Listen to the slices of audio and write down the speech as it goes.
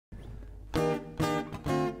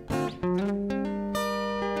If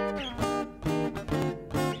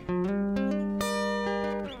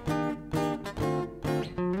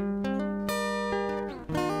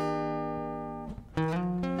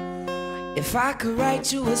I could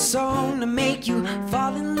write you a song to make you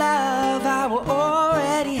fall in love, I would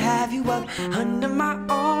already have you up under my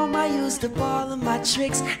arm. I used up all of my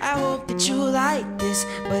tricks, I hope that you like this,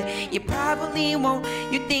 but you probably won't.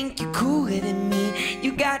 You think you're cooler than me.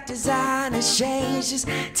 You got designer shades just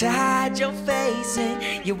to hide your face,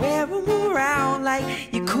 and you wear them around like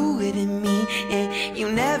you're cooler than me. And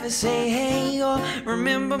you never say hey or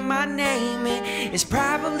remember my name, and it's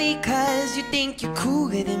probably cause you think you're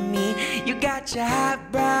cooler than me. You got your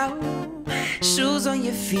highbrow shoes on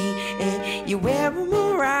your feet, and you wear them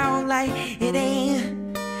around like it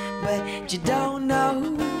ain't, but you don't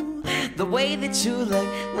know the way that you look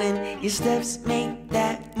when your steps make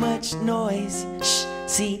that much noise. Shh,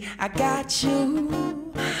 see, I got you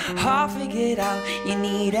all figured out. You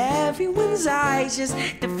need everyone's eyes just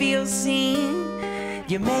to feel seen.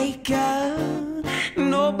 Your makeup,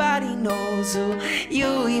 nobody knows who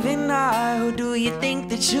you even are. Who do you think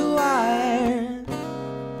that you are?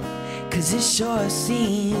 Cause it sure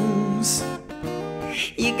seems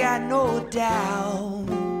you got no doubt,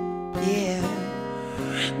 yeah.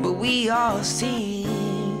 But we all see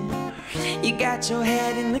you got your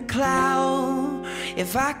head in the cloud.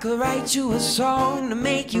 If I could write you a song to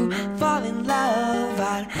make you fall in love,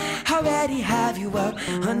 I'd already have you up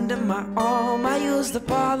under my arm. I used up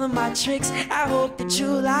all of my tricks, I hope that you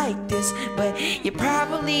like this, but you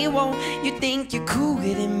probably won't. You think you're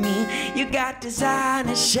cooler than me. You got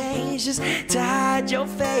designer shades just to hide your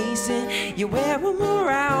face, and you wear them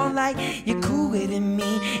around like you're cooler than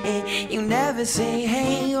me. And you never say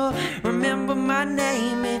hey or remember my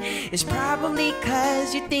name, and it's probably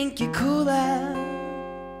cause you think you're cooler.